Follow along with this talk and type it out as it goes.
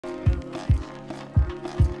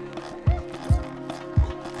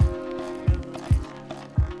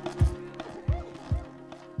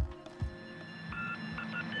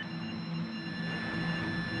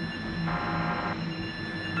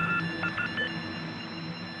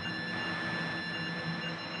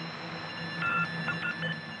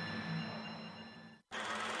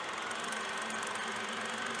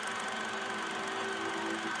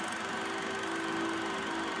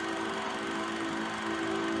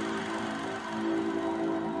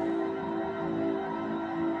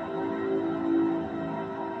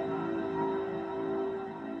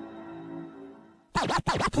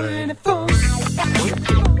Planet Funk. Planet Funk.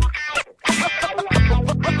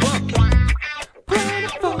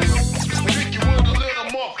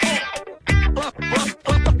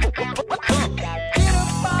 Get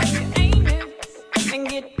up off your anus and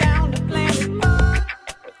get down to Planet Funk.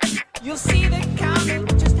 You'll see the comet,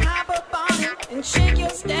 just hop up on it and shake your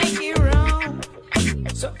stanky room.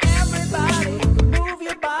 So everybody, move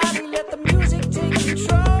your body, let the music take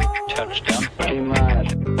control. Touchdown.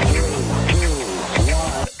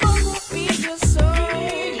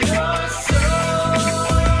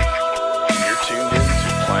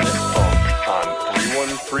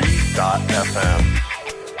 FM.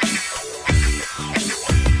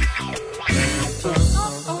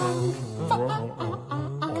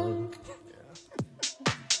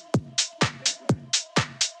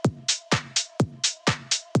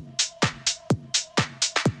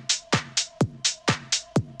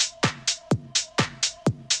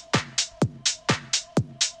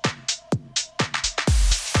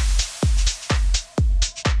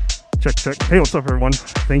 Check, check. Hey, what's up, everyone?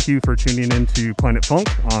 Thank you for tuning in to Planet Funk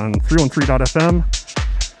on 313.fm.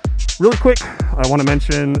 Really quick, I want to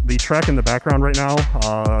mention the track in the background right now.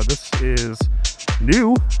 This is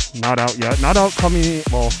new, not out yet. Not coming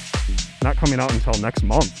out until next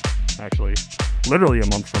month, actually. Literally a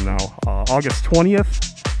month from now. August 20th.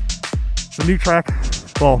 It's a new track.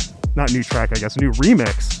 Well, not new track, I guess. A new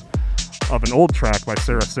remix of an old track by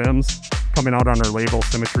Sarah Sims, coming out on her label,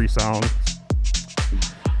 Symmetry Sound.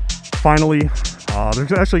 Finally,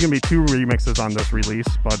 there's actually going to be 2 remixes on this release,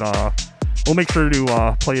 but we'll make sure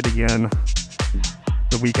to play it again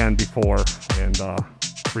the weekend before and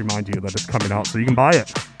remind you that it's coming out so you can buy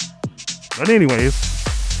it. But anyways,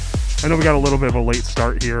 I know we got a little bit of a late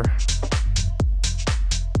start here.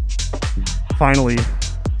 Finally,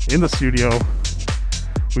 in the studio,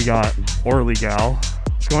 we got Orly Gal.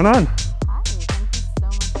 What's going on? Hi, thank you so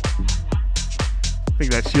much for having me. I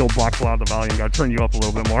think that shield blocks a lot of the volume. Got to turn you up a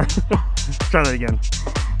little bit more. Try that again.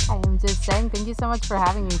 I am just saying thank you so much for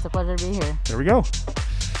having me. It's a pleasure to be here. There we go.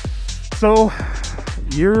 So,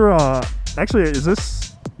 you're actually, is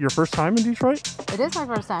this your first time in Detroit? It is my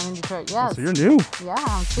first time in Detroit, yes. So you're new. Yeah,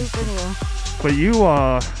 I'm super new. But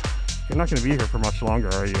you're not going to be here for much longer,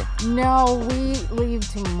 are you? No, we leave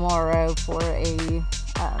tomorrow for a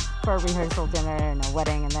rehearsal dinner and a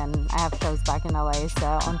wedding, and then I have shows back in LA.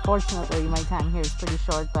 So unfortunately, my time here is pretty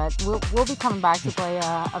short. But we'll be coming back to play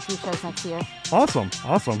a few shows next year. Awesome.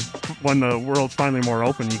 When the world's finally more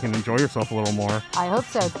open, you can enjoy yourself a little more. I hope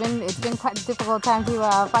so. It's been quite a difficult time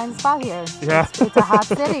to find a spot here. Yeah, it's a hot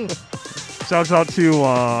city. Shouts out to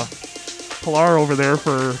Pilar over there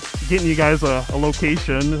for getting you guys a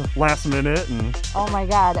location last minute. And oh my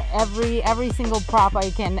God, every single prop I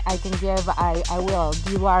can give, I will.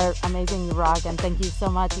 You are amazing, you rock, and thank you so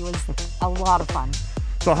much. It was a lot of fun.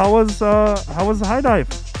 So how was the high dive?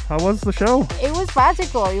 How was the show? It was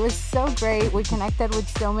magical. It was so great. We connected with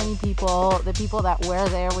so many people. The people that were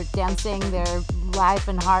there were dancing their life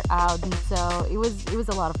and heart out, and so it was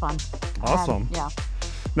a lot of fun. Awesome. Yeah.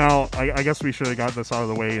 Now, I guess we should have got this out of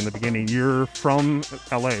the way in the beginning. You're from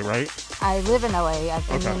LA, right? I live in LA. I've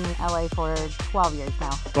been in LA for 12 years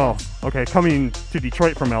now. Oh, okay. Coming to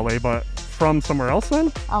Detroit from LA, but from somewhere else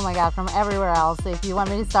then? Oh my God, from everywhere else. If you want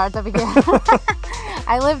me to start the beginning.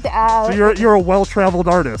 I lived so you're a well-traveled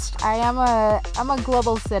artist. I'm a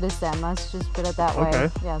global citizen. Let's just put it that way. Okay.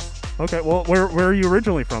 Yes. Okay. Well, where are you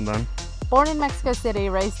originally from then? Born in Mexico City,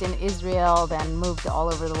 raised in Israel, then moved all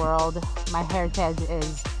over the world. My heritage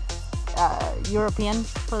is European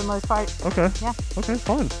for the most part. Okay. Yeah. Okay,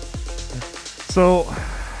 fun. So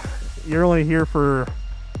you're only here for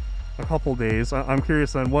a couple days. I'm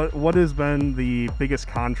curious then, what has been the biggest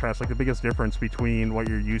contrast, like the biggest difference between what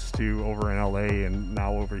you're used to over in LA and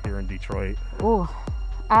now over here in Detroit? Ooh.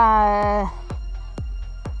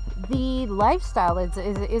 The lifestyle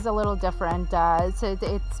is a little different. So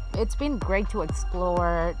it's been great to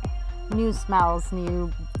explore new smells,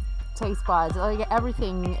 new taste buds. Like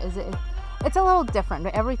everything it's a little different.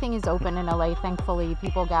 Everything is open in LA. Thankfully,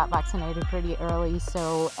 people got vaccinated pretty early,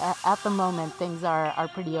 so at the moment things are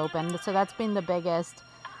pretty open. So that's been the biggest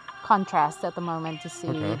contrast at the moment to see.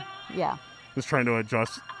 Okay. Yeah. Just trying to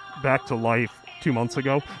adjust back to life 2 months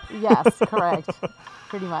ago. Yes, correct.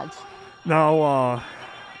 Pretty much. Now,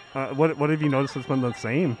 what have you noticed that's been the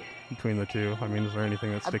same between the two? I mean, is there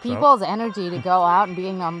anything that sticks out? People's energy to go out and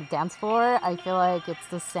being on the dance floor, I feel like it's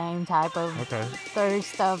the same type of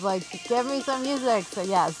thirst of like, give me some music. So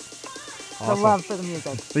yes. Awesome. love for the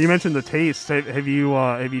music. So you mentioned the taste. Have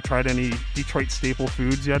you tried any Detroit staple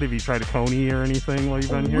foods yet? Have you tried a Coney or anything while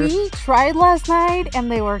you've been here? We tried last night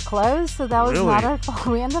and they were closed, so that was Really? not our fault.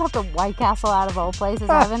 We ended up at White Castle out of all places.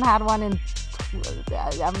 I haven't had one in,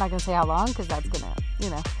 I'm not gonna say how long because that's gonna,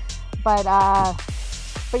 but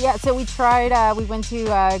yeah. So we tried. We went to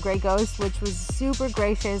Grey Ghost, which was super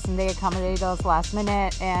gracious, and they accommodated us last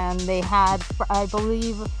minute. And they had, I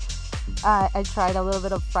believe, I tried a little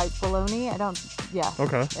bit of fried bologna.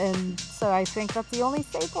 Okay. And so I think that's the only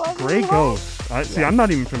staple I've Grey really had. Ghost. I'm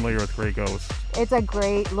not even familiar with Grey Ghost. It's a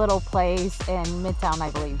great little place in Midtown, I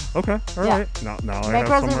believe. Okay. All Yeah. right. Now I Make have somewhere I have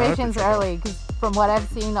to reservations check out. early, because from what I've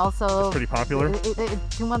seen, also It's pretty popular?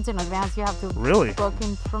 2 months in advance, you have to Really? book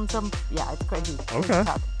in from some. Yeah, it's crazy. Okay. It's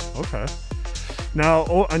tough. Okay.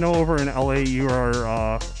 Now, I know over in LA you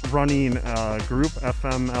are running a group,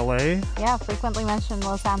 FMLA. Yeah, frequently mentioned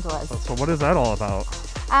Los Angeles. So what is that all about?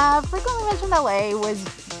 Frequently mentioned LA was,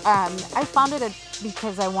 I founded it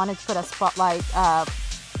because I wanted to put a spotlight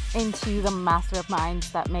into the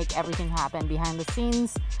masterminds that make everything happen behind the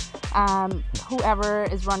scenes. Whoever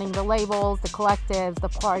is running the labels, the collectives, the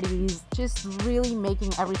parties, just really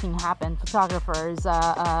making everything happen. Photographers,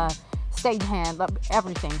 stagehand,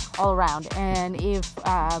 everything all around. And if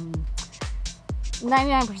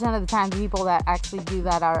 99% of the time, the people that actually do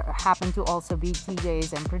that happen to also be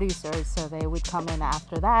DJs and producers. So they would come in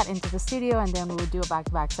after that into the studio, and then we would do a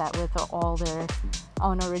back-to-back set with all their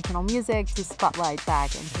own original music to spotlight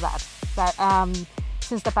back into that. But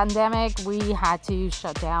since the pandemic, we had to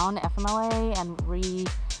shut down FMLA and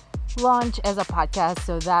relaunch as a podcast.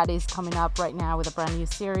 So that is coming up right now with a brand new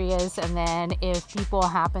series. And then if people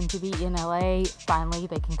happen to be in LA, finally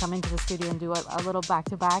they can come into the studio and do a little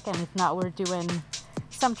back-to-back. And if not, we're doing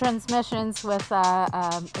some transmissions with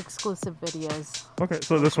exclusive videos. Okay,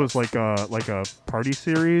 so this was like a party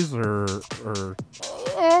series or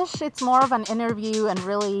Ish. It's more of an interview and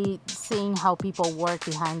really seeing how people work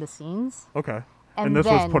behind the scenes. okay. And And this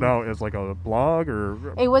was then- put out as like a blog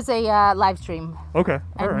or It was a live stream, okay,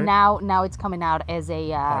 all and right, now it's coming out as a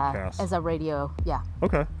Podcast. as a radio. Yeah.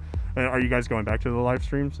 okay. And are you guys going back to the live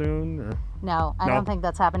stream soon? Or? No, I No? don't think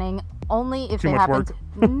that's happening. Only if Too they much happen.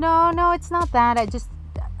 work? No, it's not that.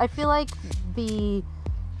 I feel like the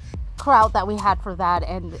crowd that we had for that,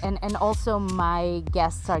 and also my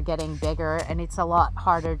guests are getting bigger, and it's a lot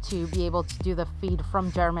harder to be able to do the feed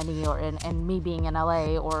from Germany or and me being in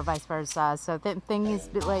LA or vice versa. So the thing is,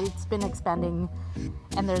 like, it's been expanding,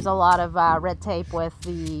 and there's a lot of red tape with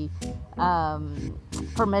the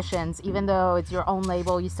permissions. Even though it's your own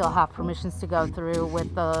label, you still have permissions to go through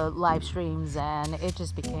with the live streams, and it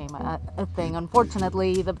just became a thing.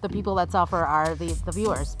 Unfortunately, the people that suffer are the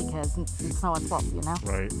viewers, because it's no one's fault,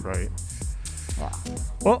 Right. Yeah.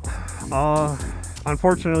 Well,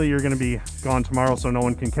 unfortunately, you're going to be gone tomorrow, so no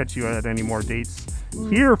one can catch you at any more dates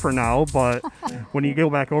here for now. But when you go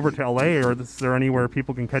back over to LA, or is there anywhere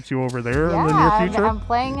people can catch you over there in the near future? I'm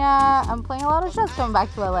playing a lot of shows coming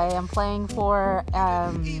back to LA. I'm playing for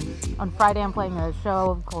on Friday. I'm playing a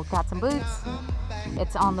show called Cats and Boots.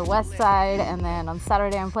 It's on the west side, and then on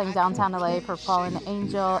Saturday I'm playing downtown LA for Fallen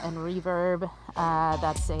Angel and Reverb.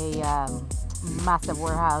 That's a massive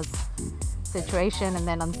warehouse situation. And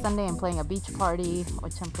then on Sunday I'm playing a beach party,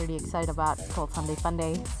 which I'm pretty excited about. It's called Sunday Fun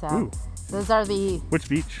Day. So Ooh. those are the Which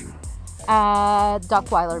beach?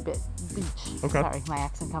 Dockweiler Beach. Okay. Sorry, my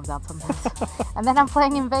accent comes out sometimes. And then I'm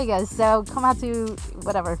playing in Vegas, so come out to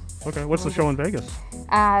whatever. Okay, what's the show in Vegas?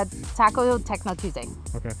 Taco Techno Tuesday.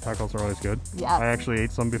 Okay, tacos are always good. Yes. I actually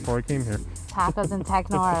ate some before I came here. Tacos and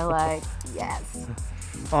techno are like, yes.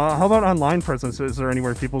 How about online presence? Is there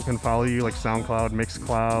anywhere people can follow you, like SoundCloud,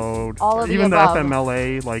 Mixcloud, All of or the even above. the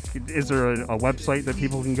FMLA? Like, is there a website that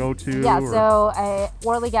people can go to? Yeah, or- so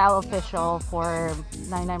Orly Gal official for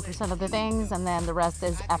 99% of the things, and then the rest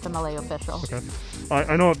is FMLA official. Okay.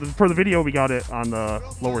 I know for the video we got it on the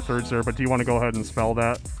lower thirds there, but do you want to go ahead and spell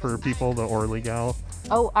that for people, the Orly Gal?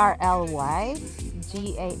 ORLYGAL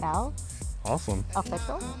Awesome.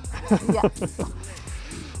 official. Yes.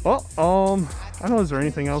 Well, I don't know, is there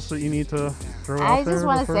anything else that you need to throw out I there? just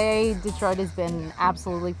want to before- say Detroit has been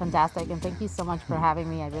absolutely fantastic, and thank you so much for having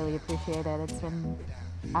me. I really appreciate it. It's been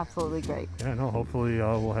absolutely great. Yeah, no, hopefully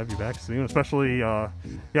we'll have you back soon. Especially, you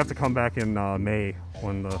have to come back in May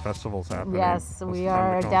when the festival's happening. Yes, That's the we time to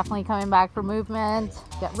are come. definitely coming back for Movement.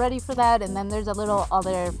 Get ready for that, and then there's a little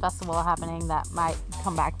other festival happening that might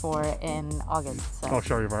come back for in August. So Oh,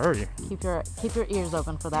 Charivari. keep your ears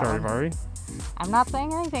open for that one. Charivari? I'm not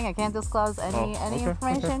saying anything. I can't disclose any Oh, okay,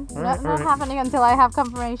 information. okay. All right, Not all right. happening until I have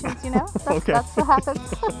confirmations. That's, Okay. that's what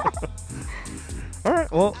happens. All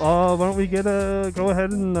right. Well, why don't we go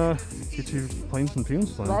ahead and get you playing some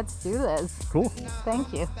tunes then? Let's do this. Cool.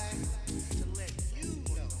 Thank you.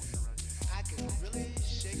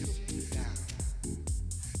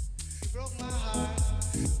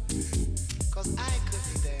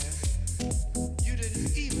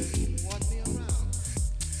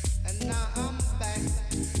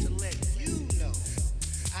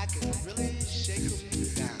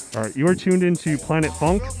 All right, you are tuned into Planet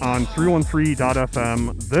Funk on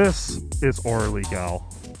 313.fm. This is Orally Gal.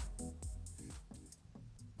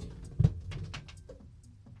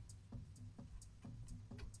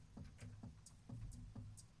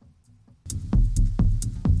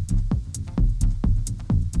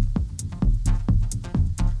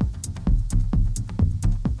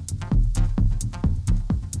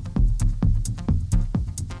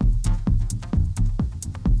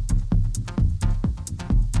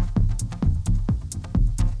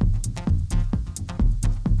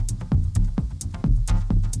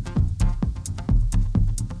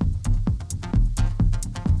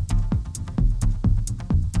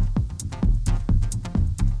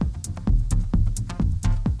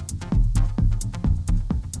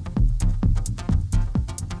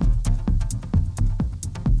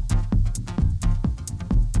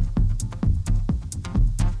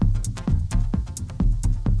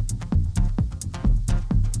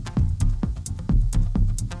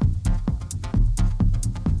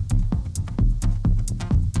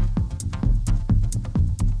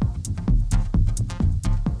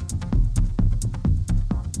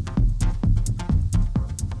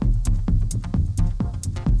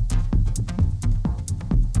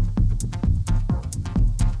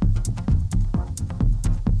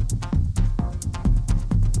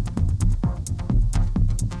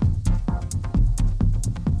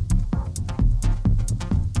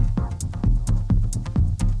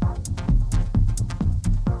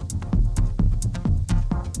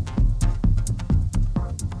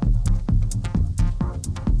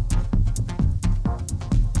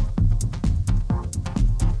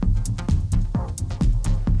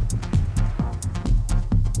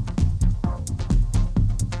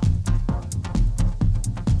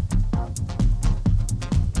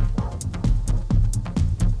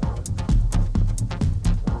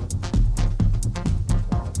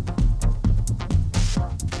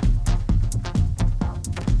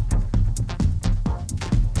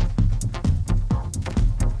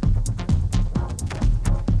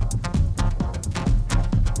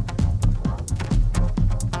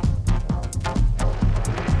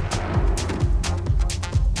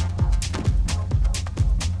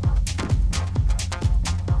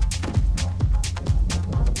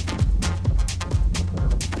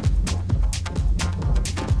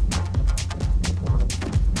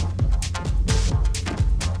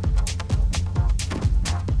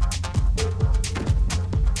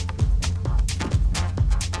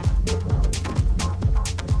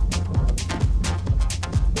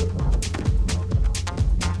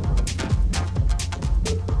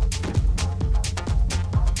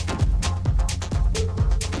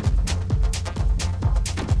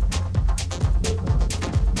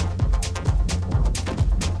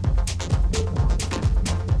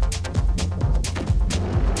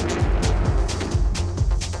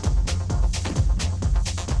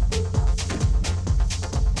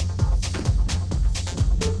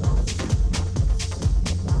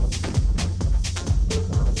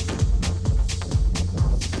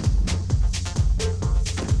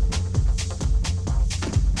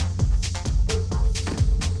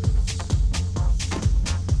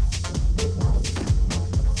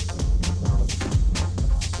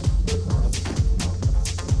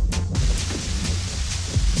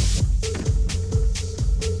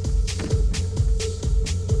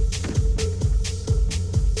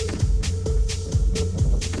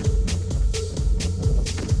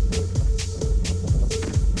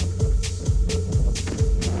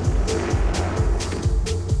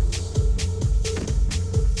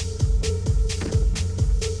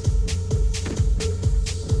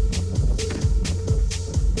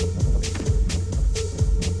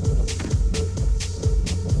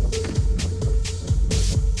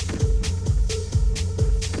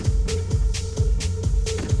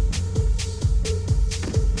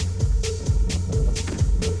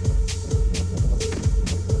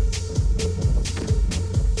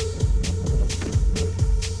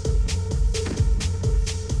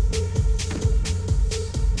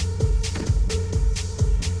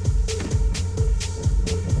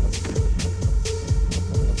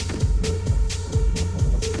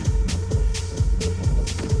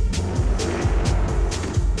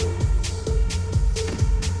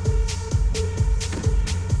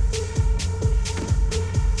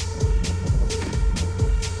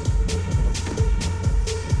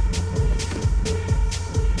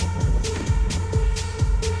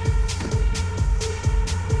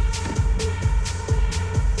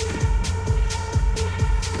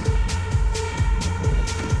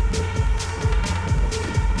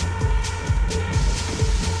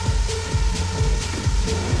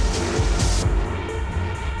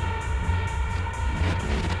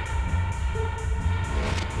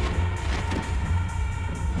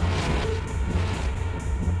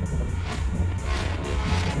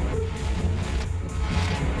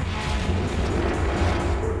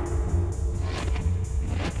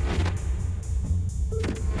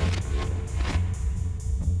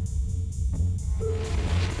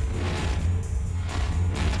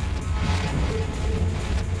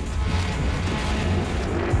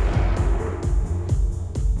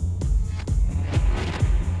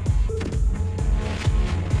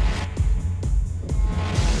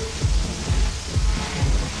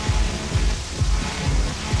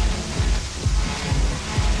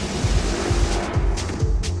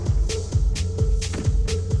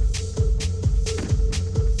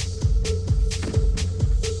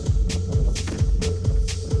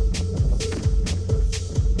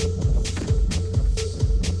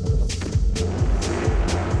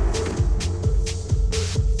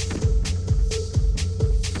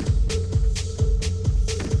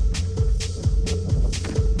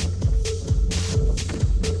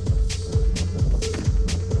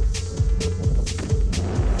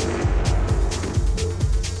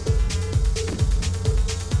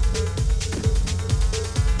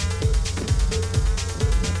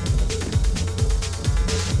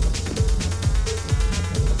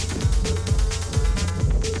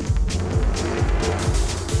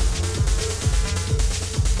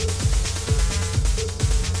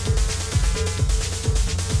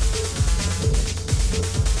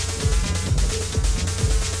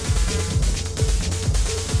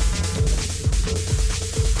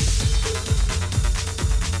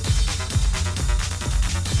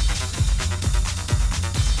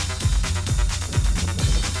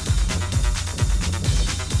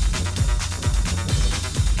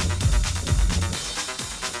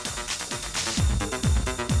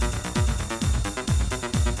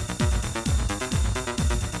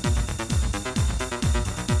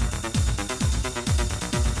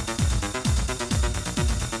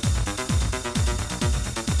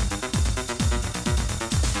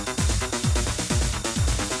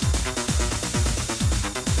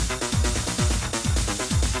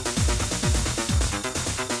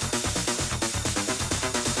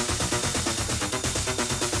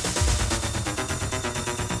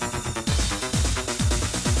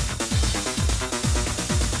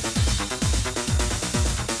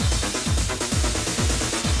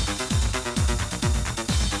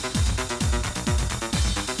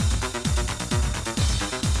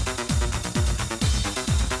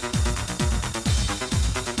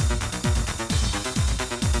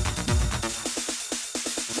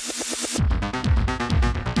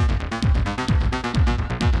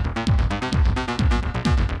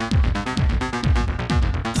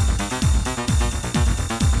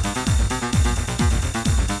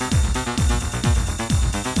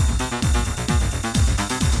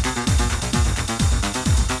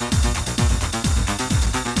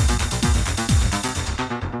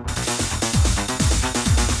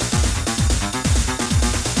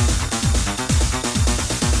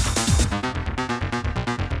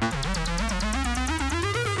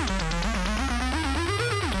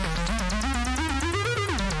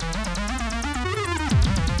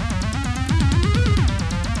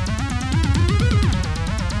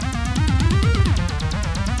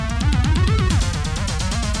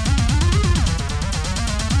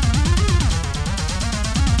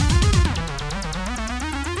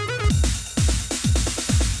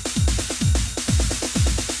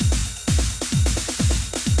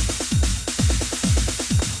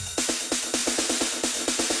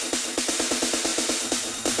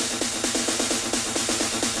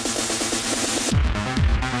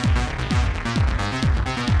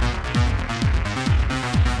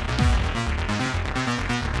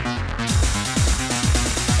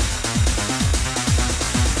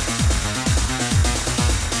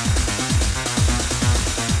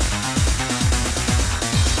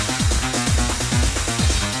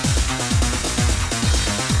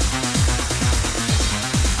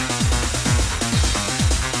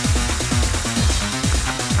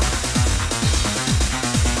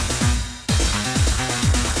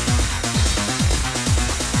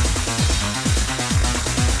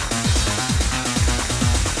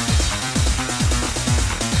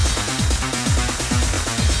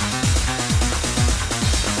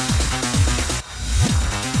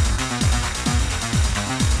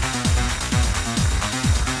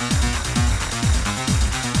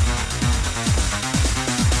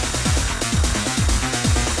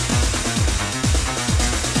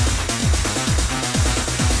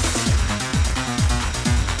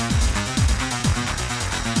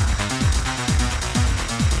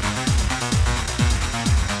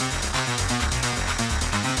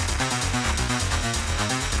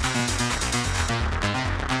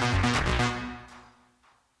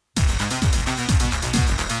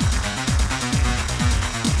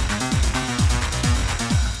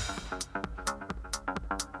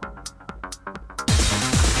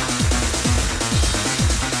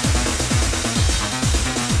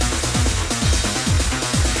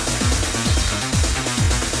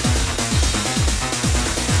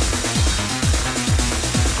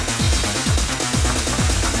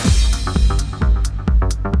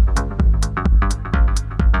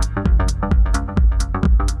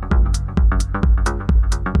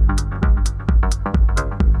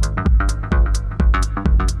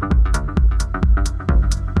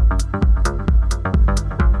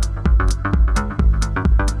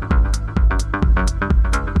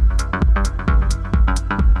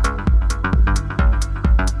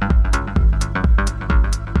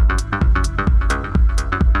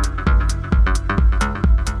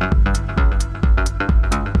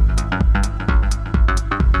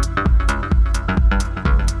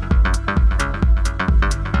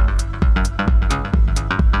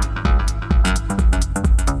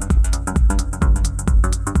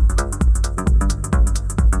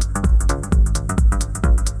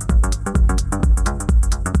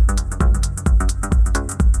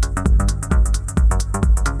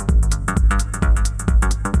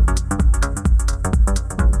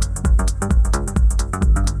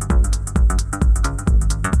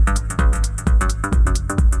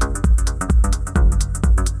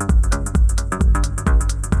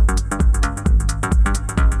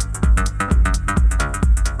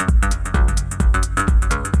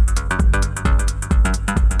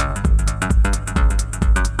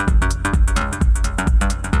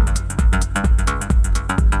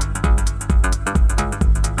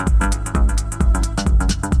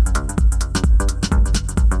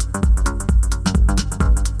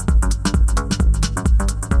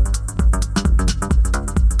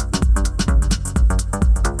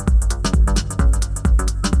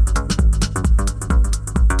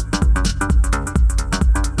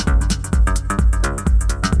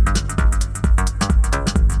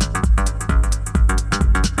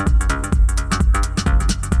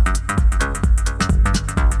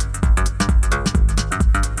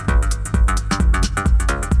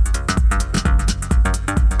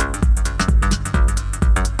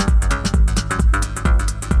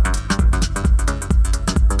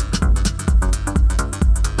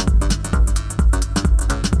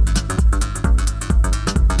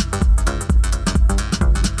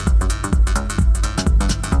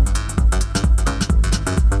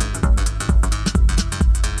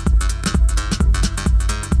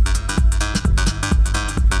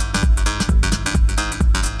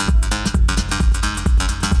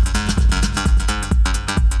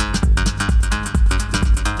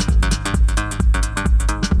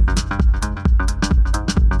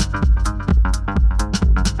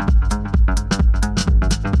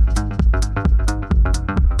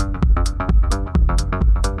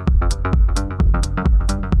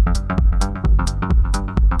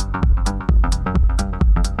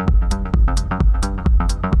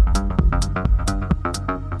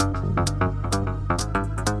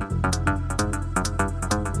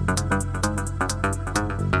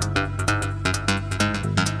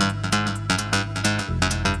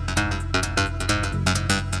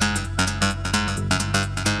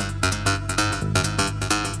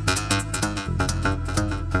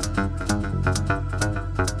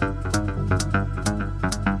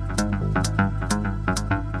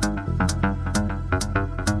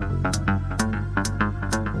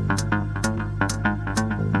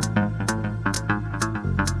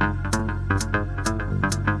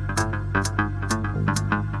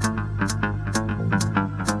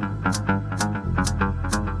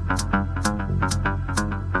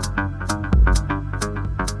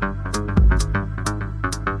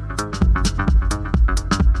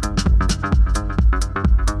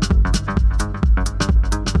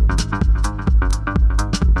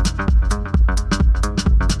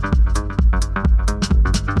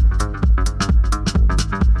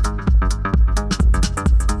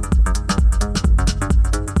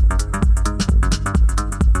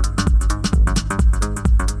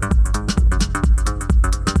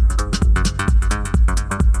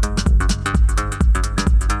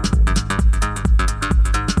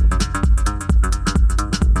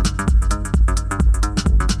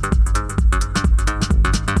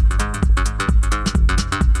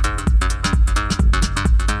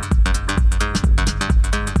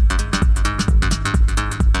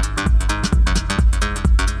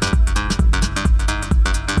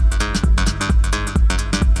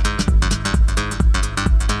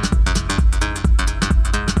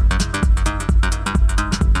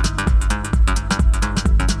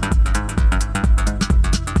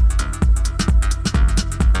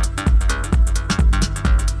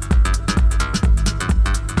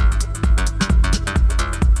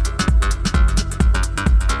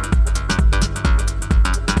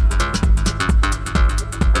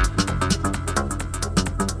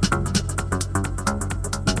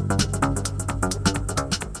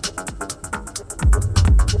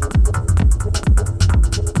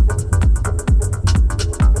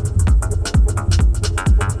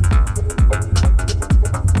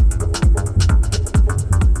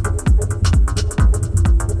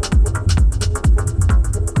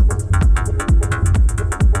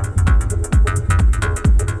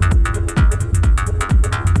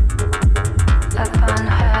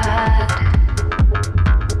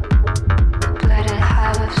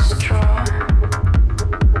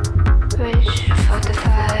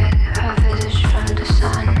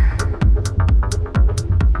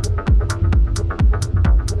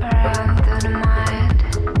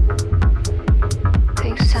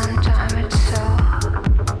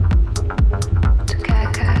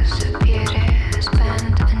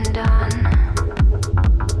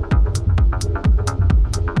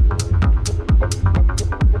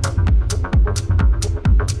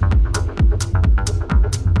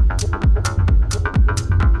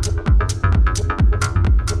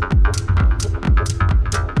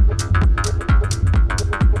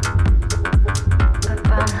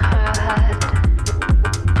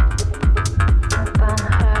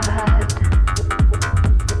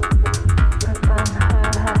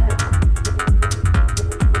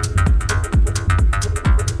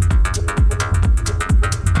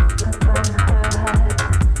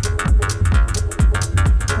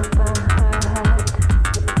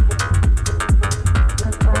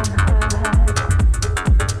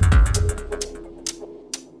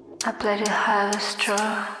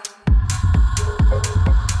 straw.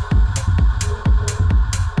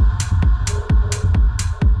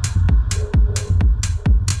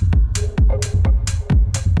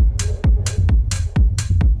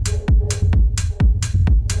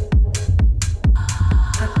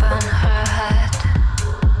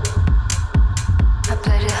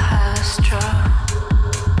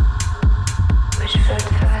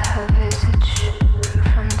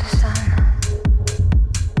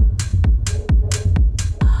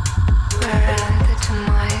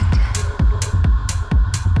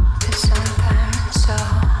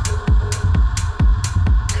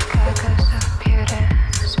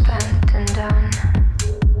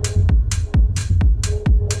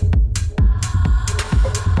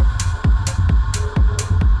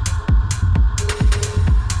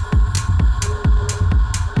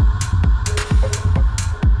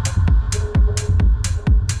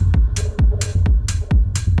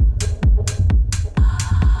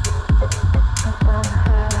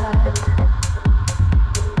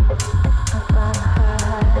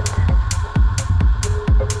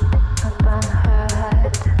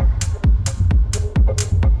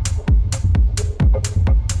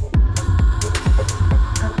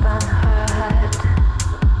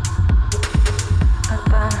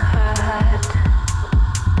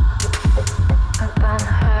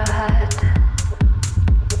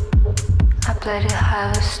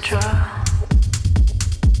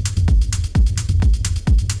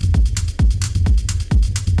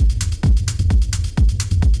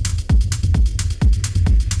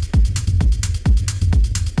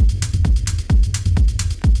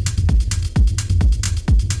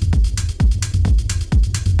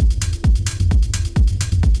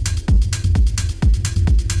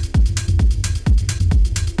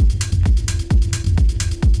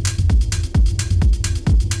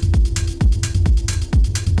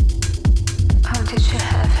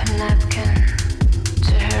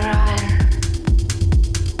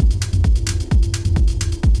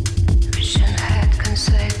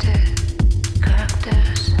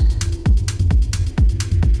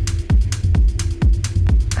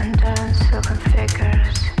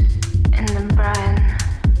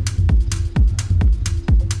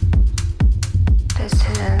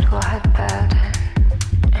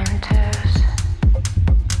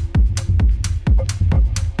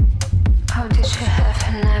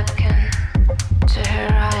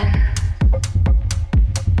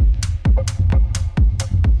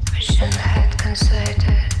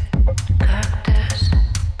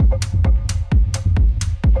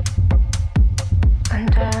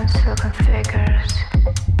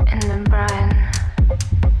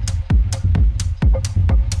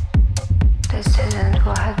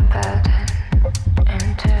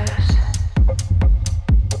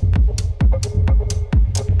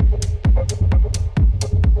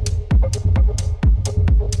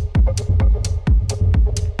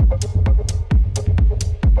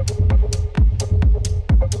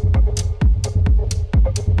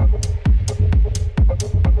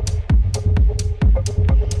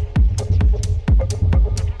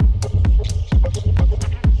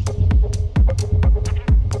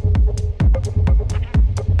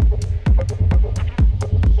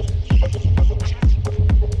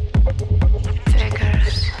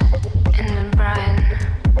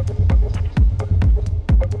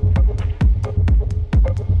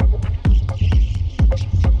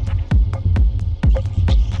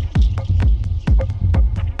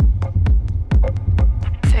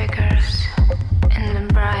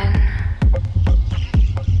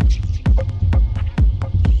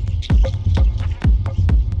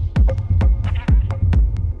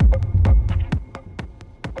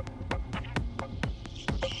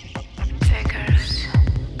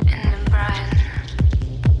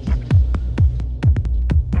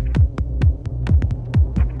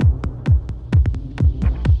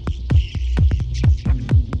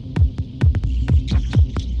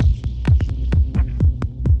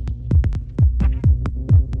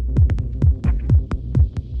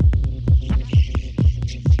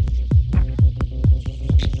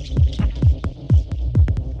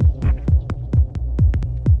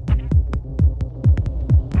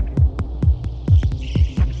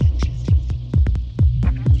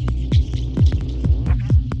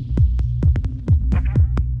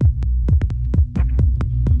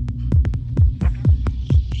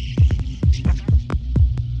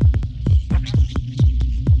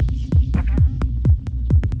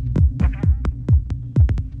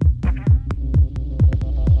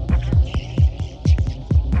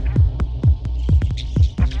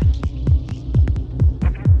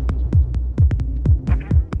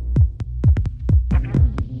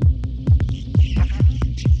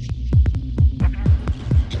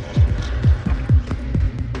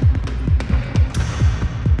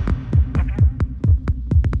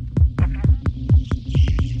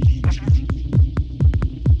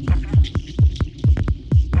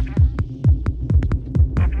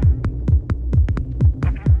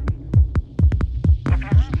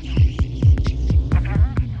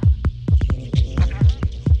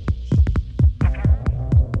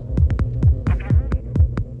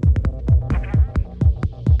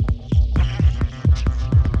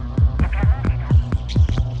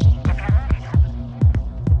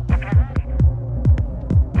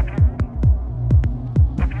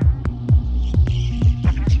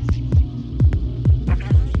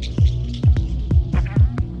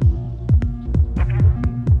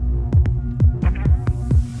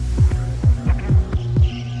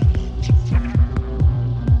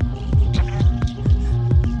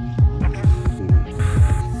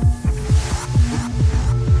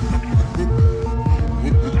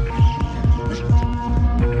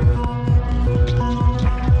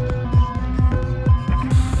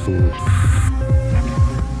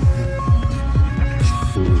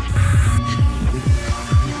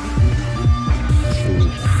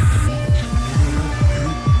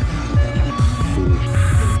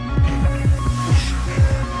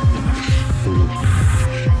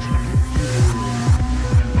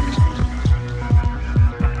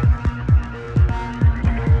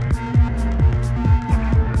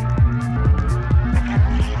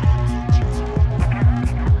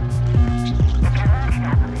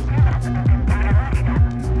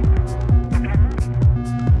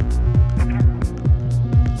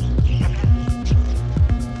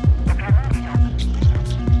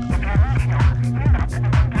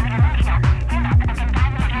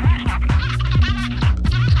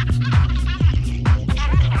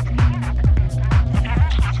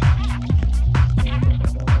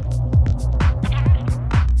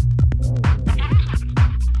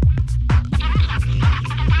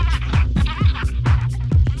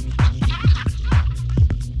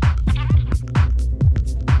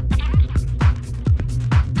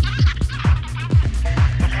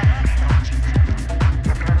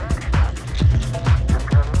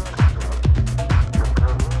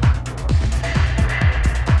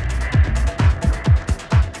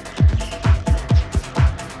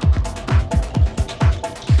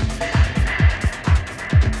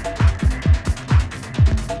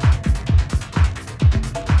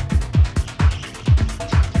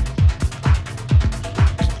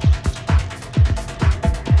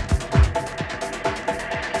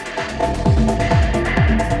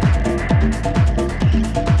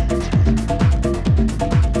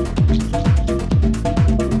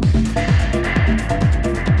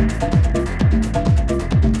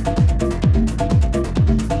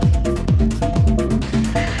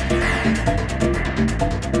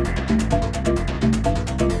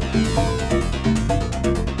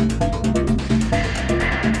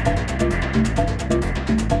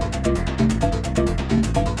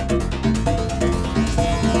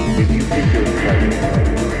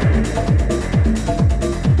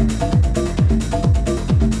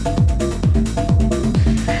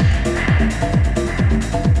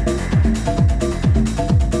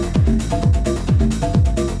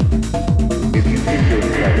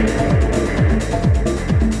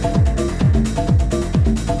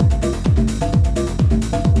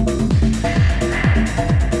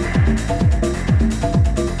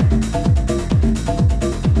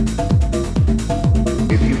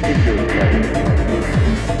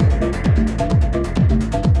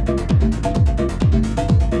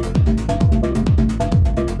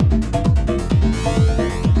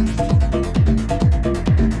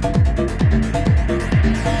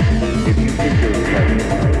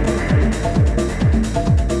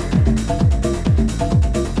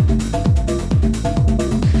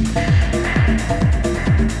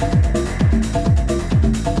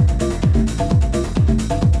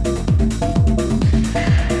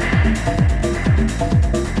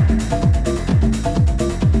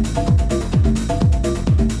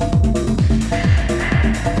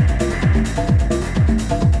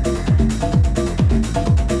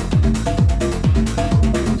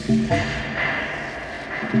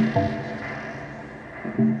 If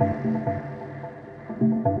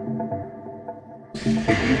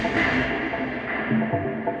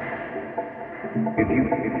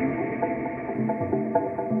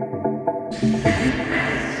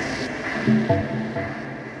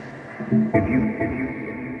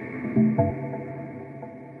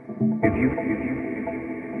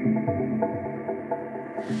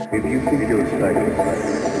you think you're psychic,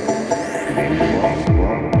 then you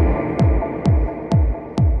are.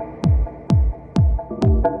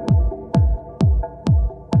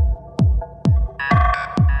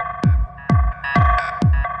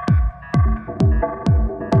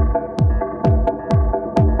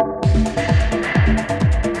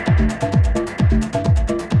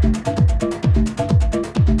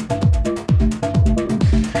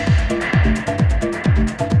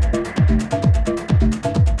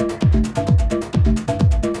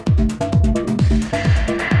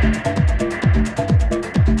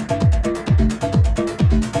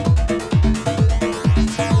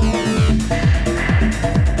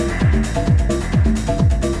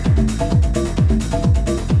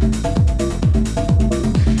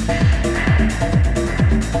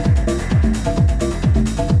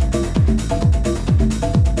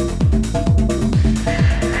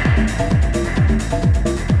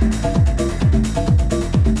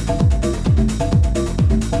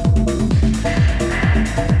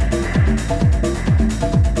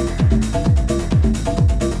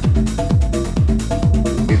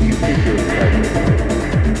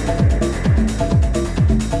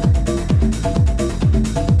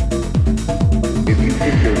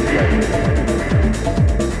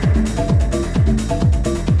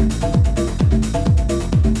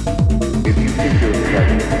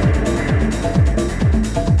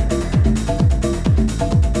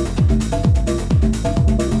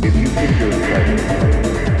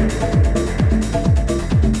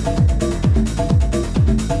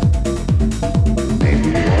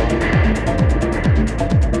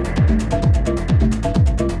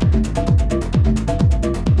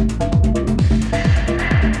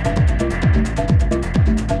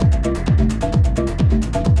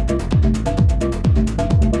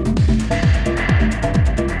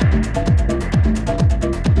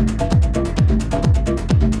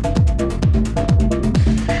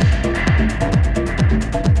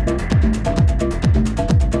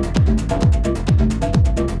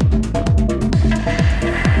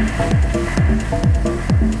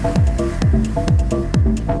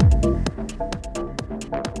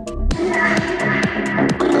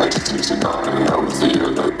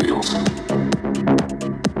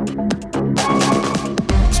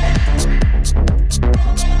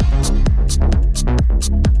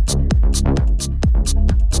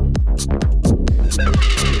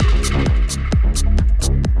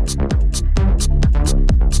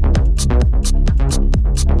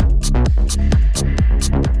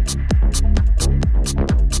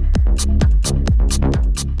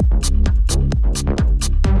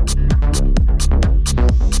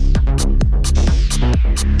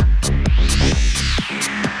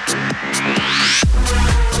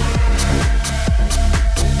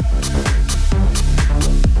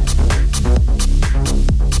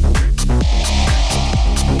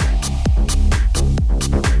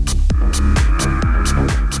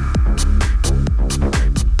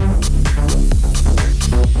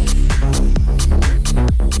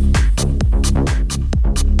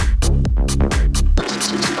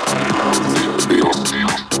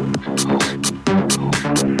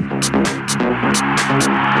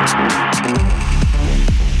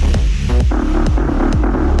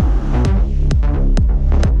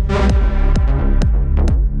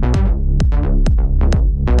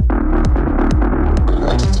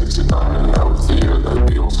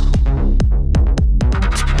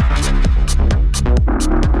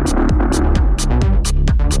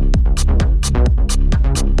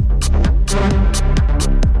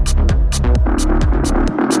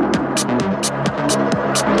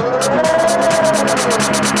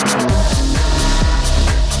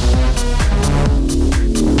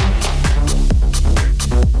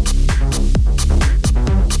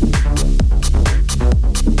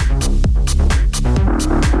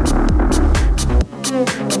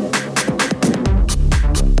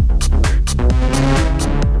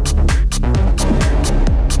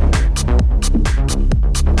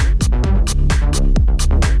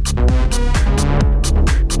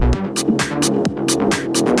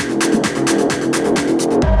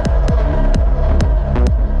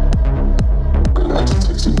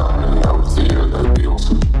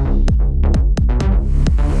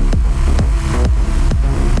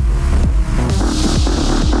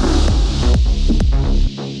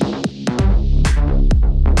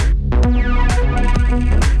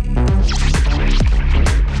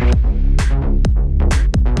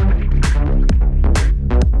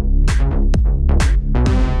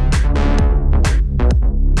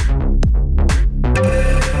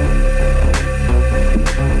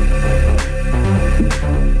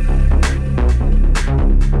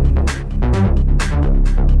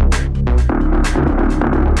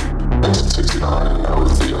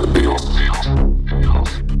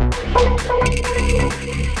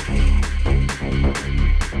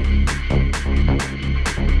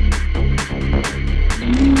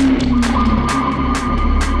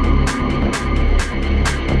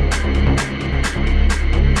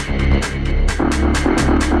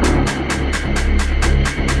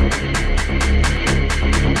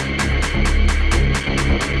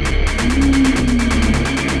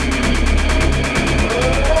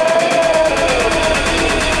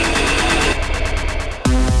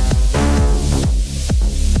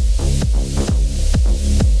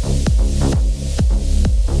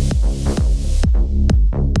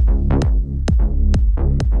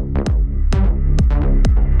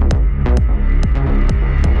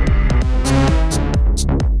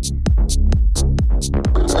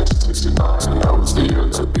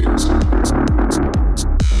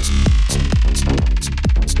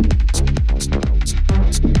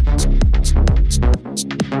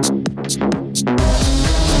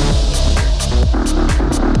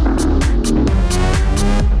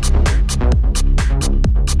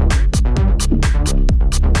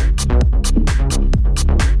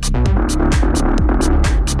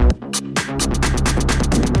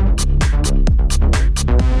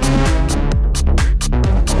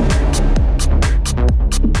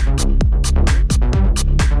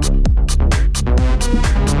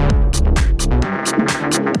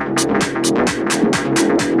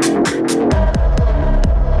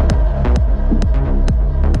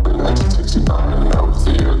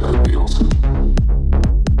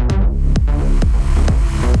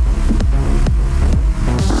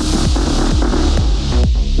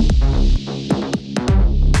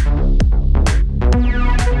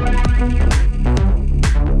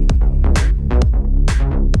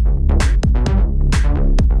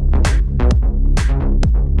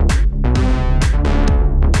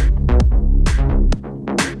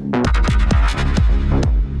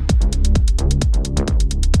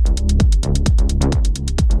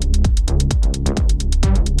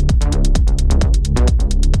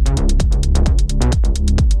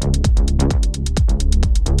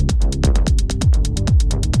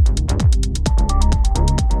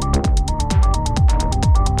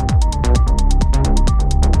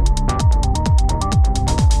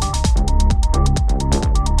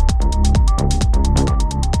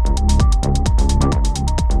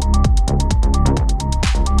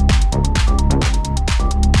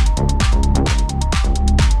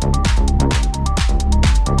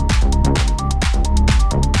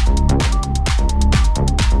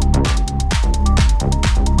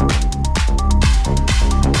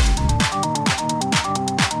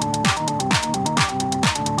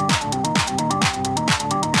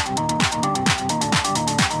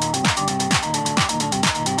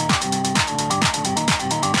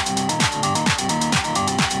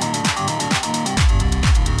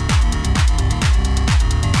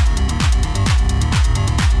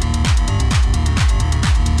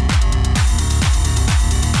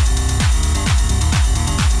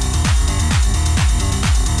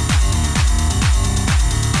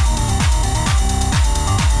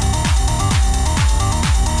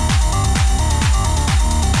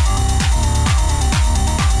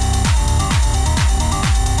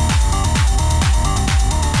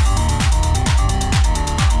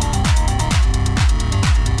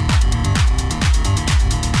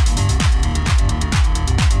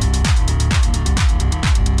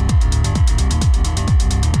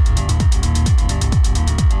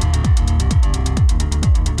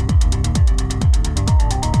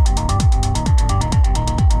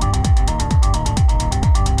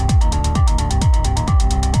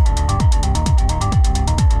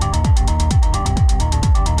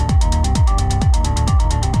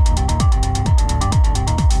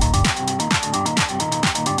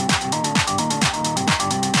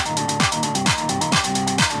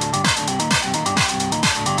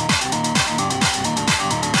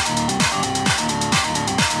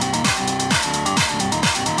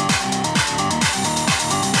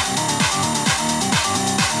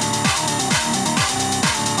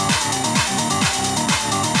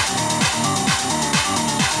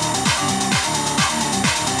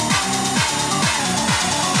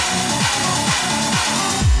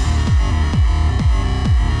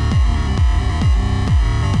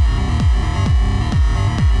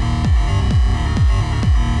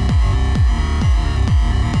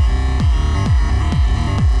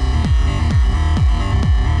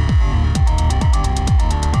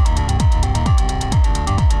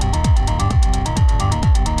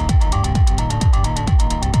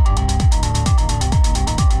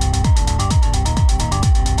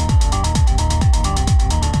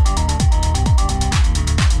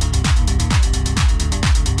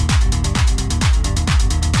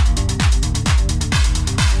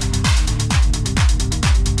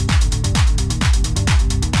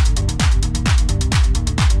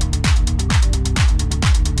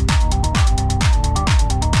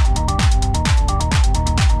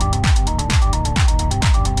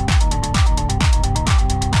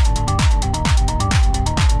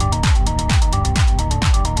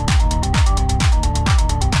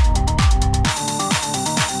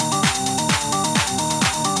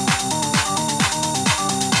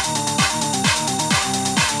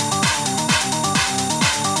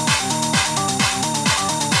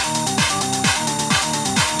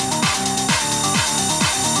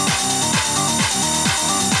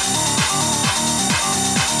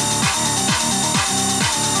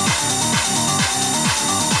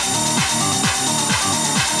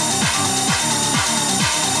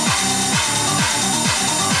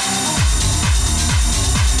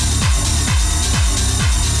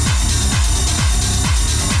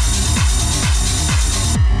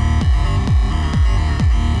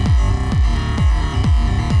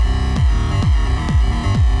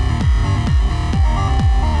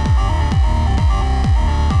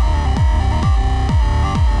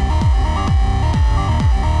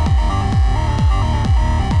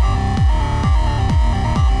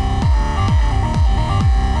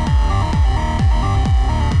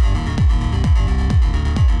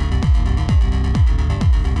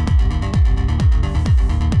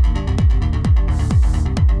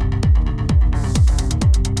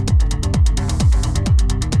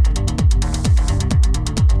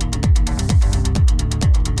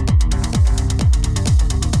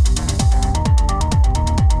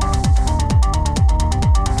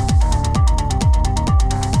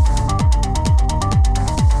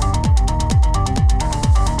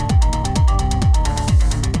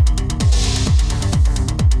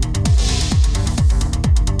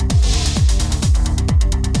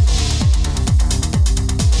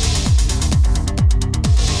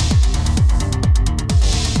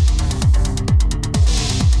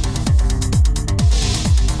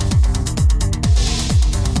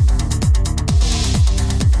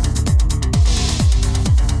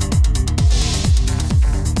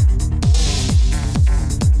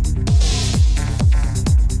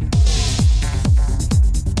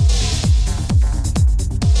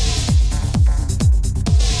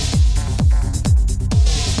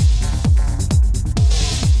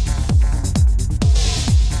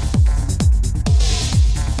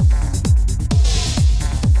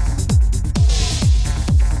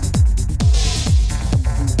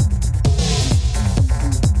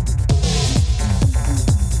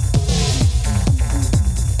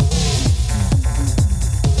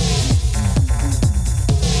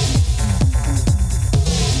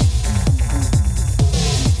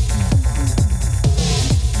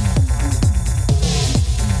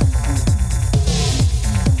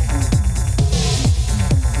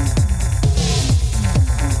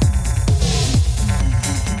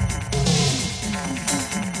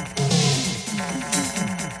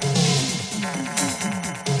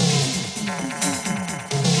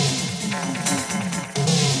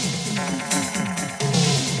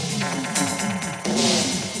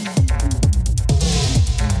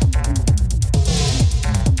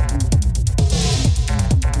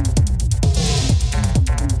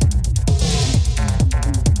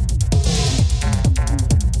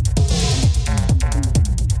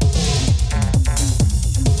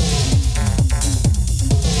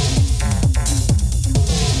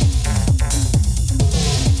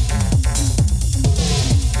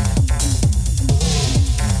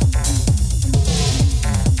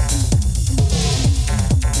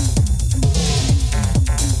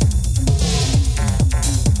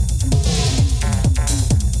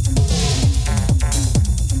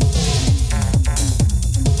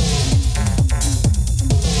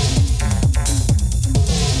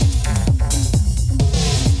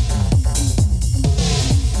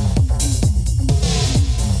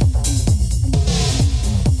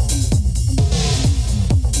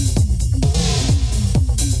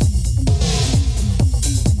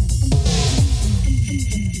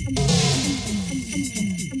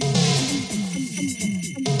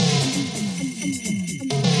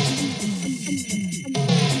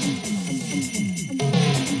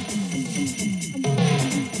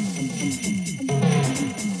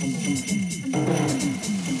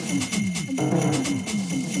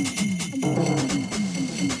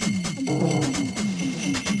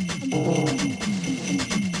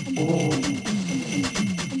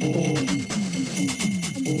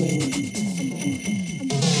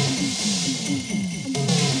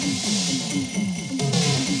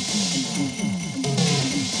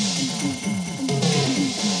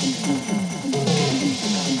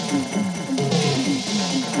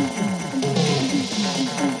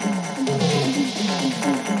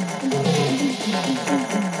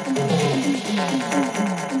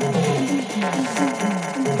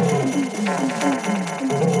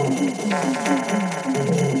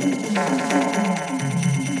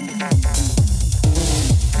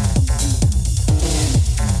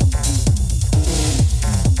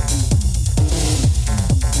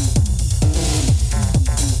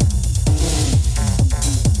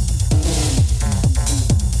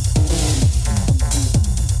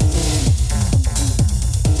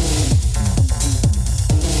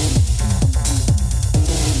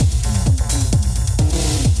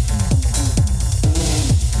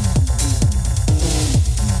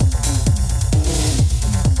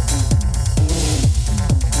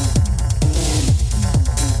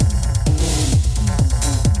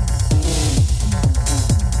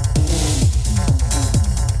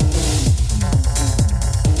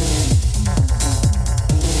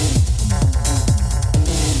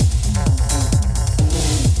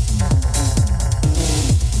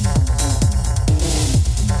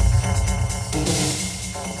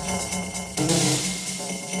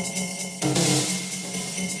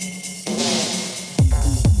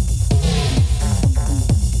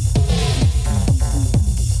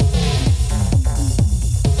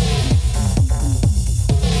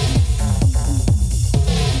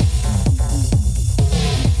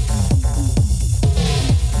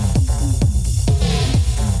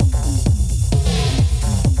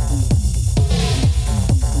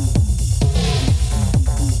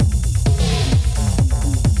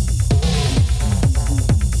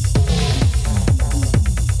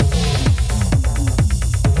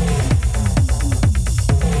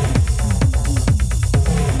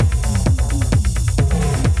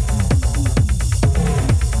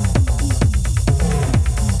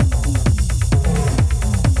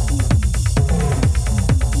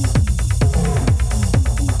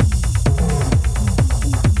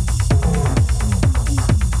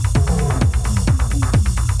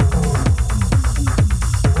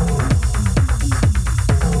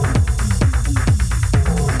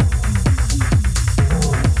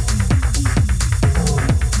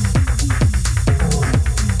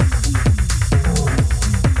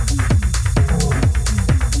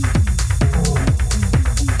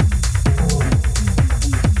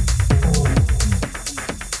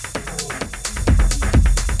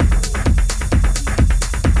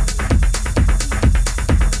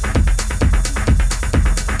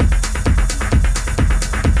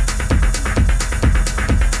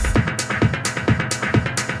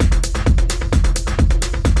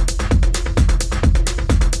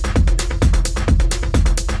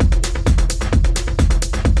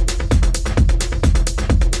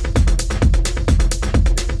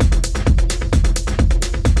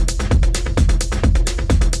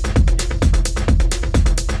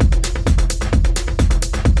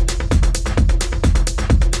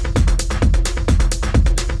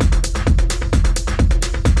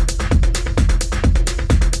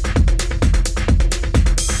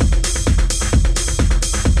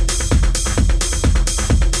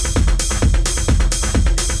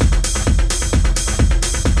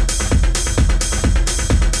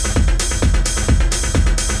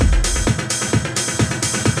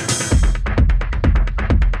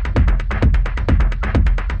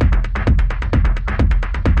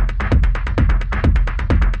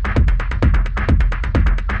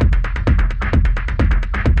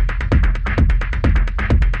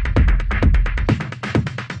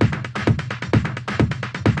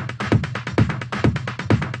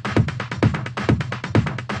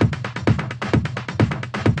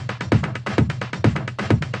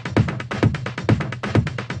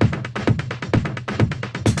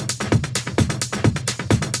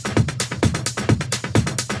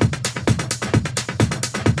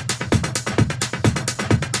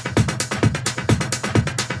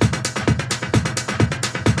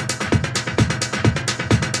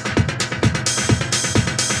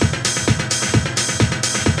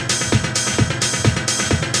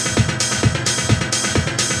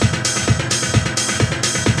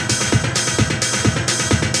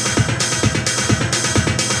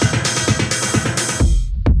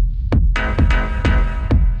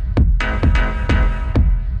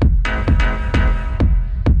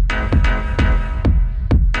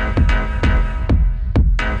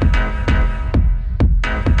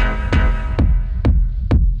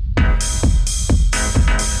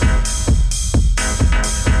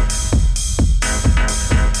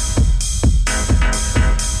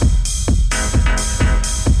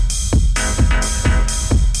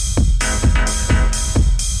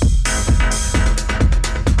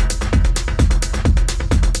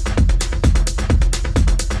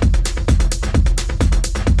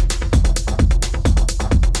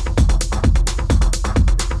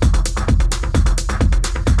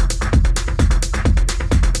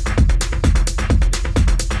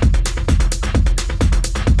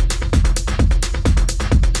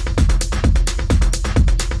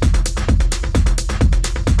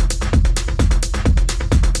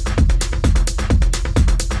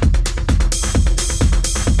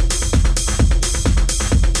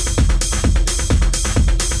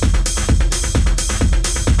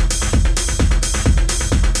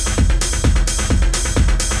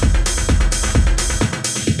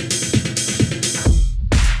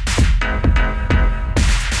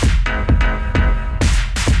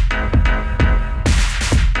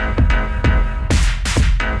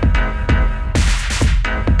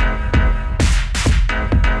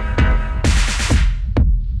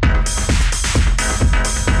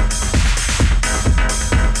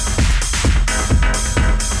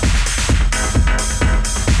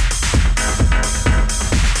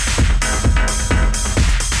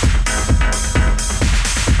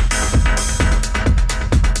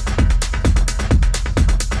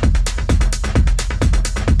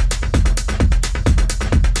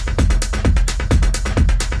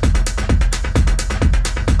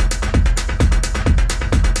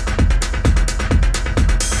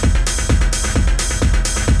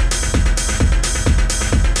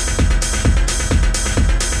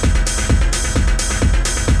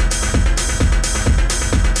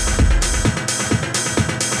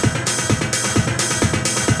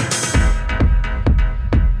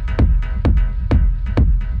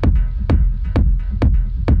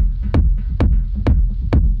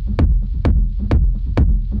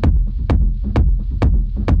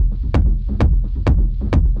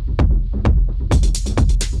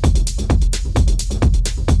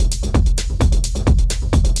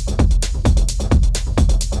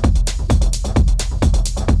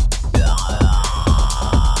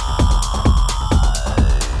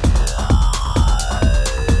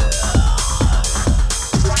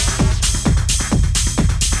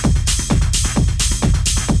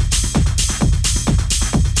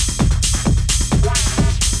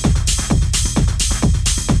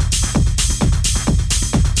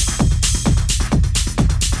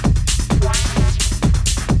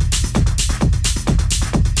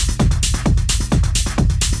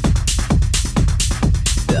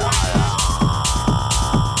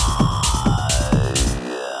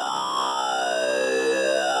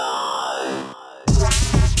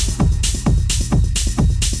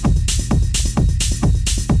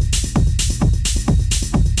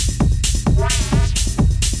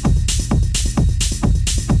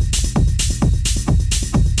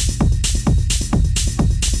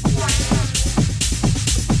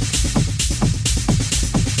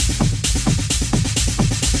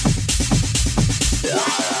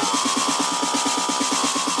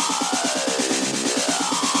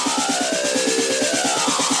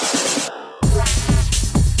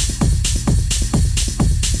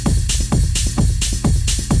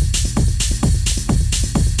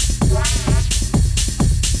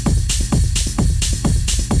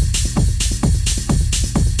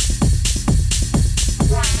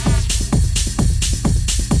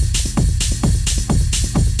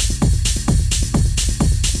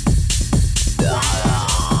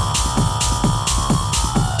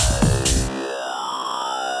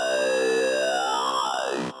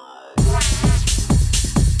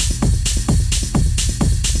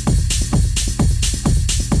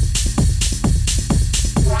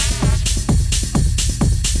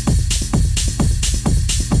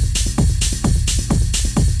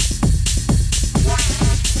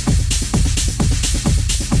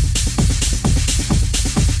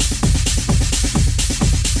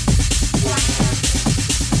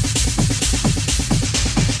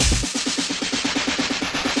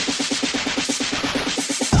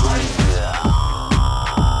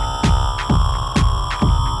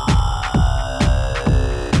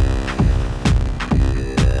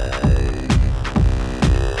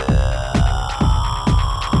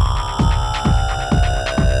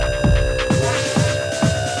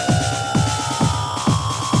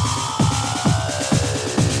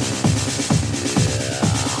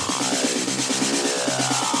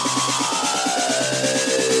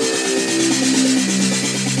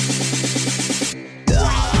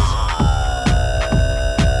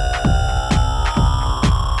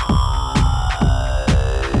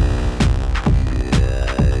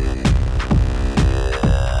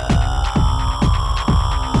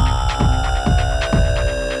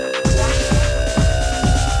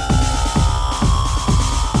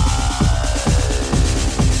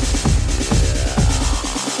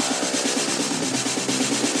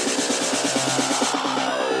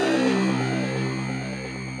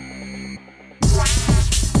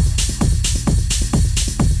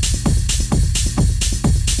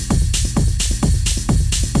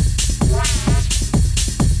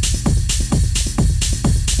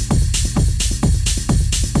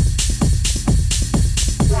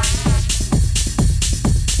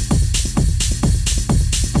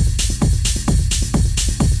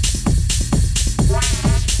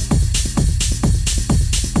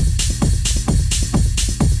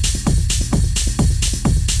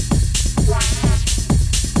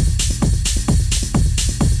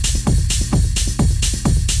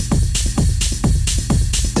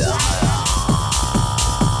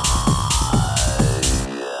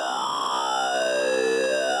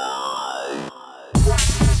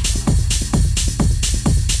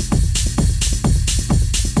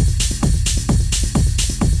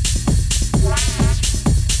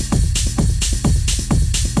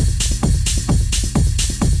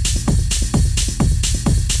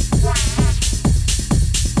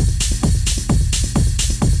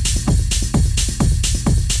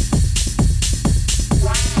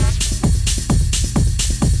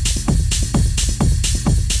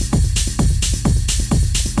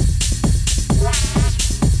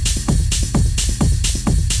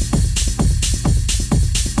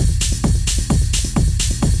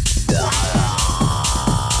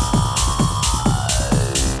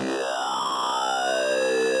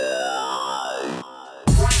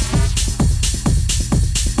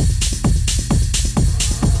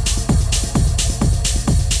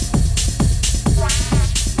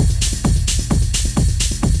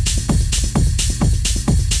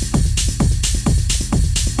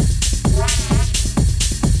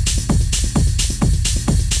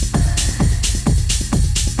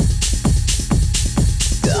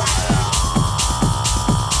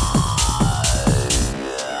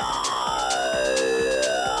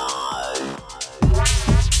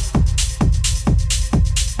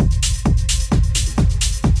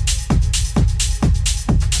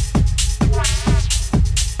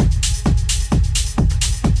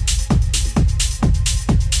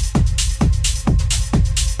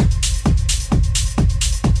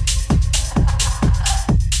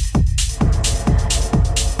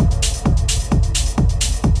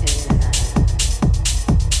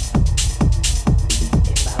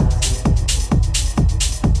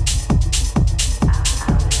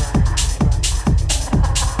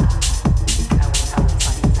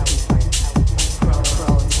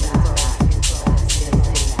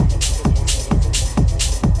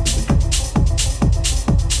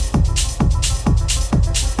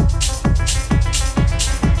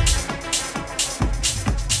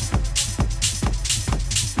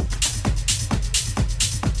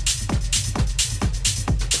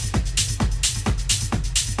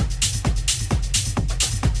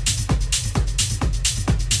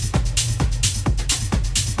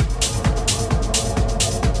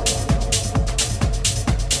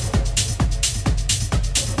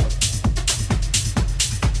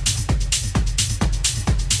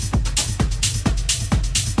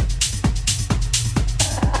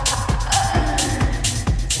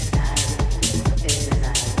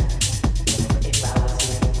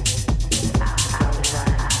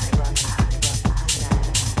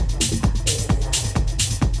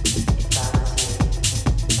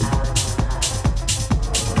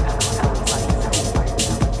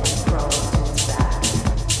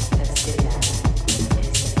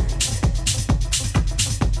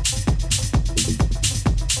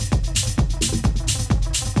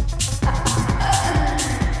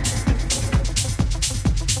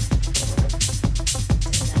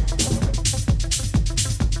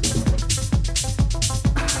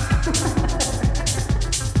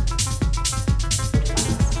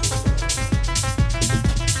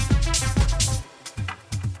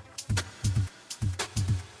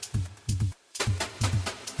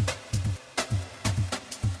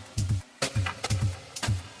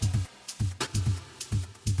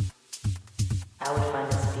 I would find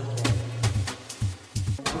a speaker.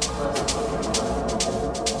 Close it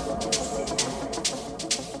and sit down.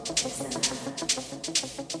 Listen.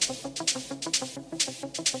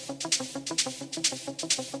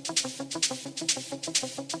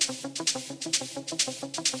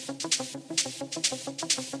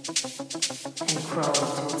 And crawl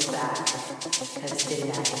to its back, because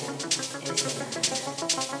tonight is the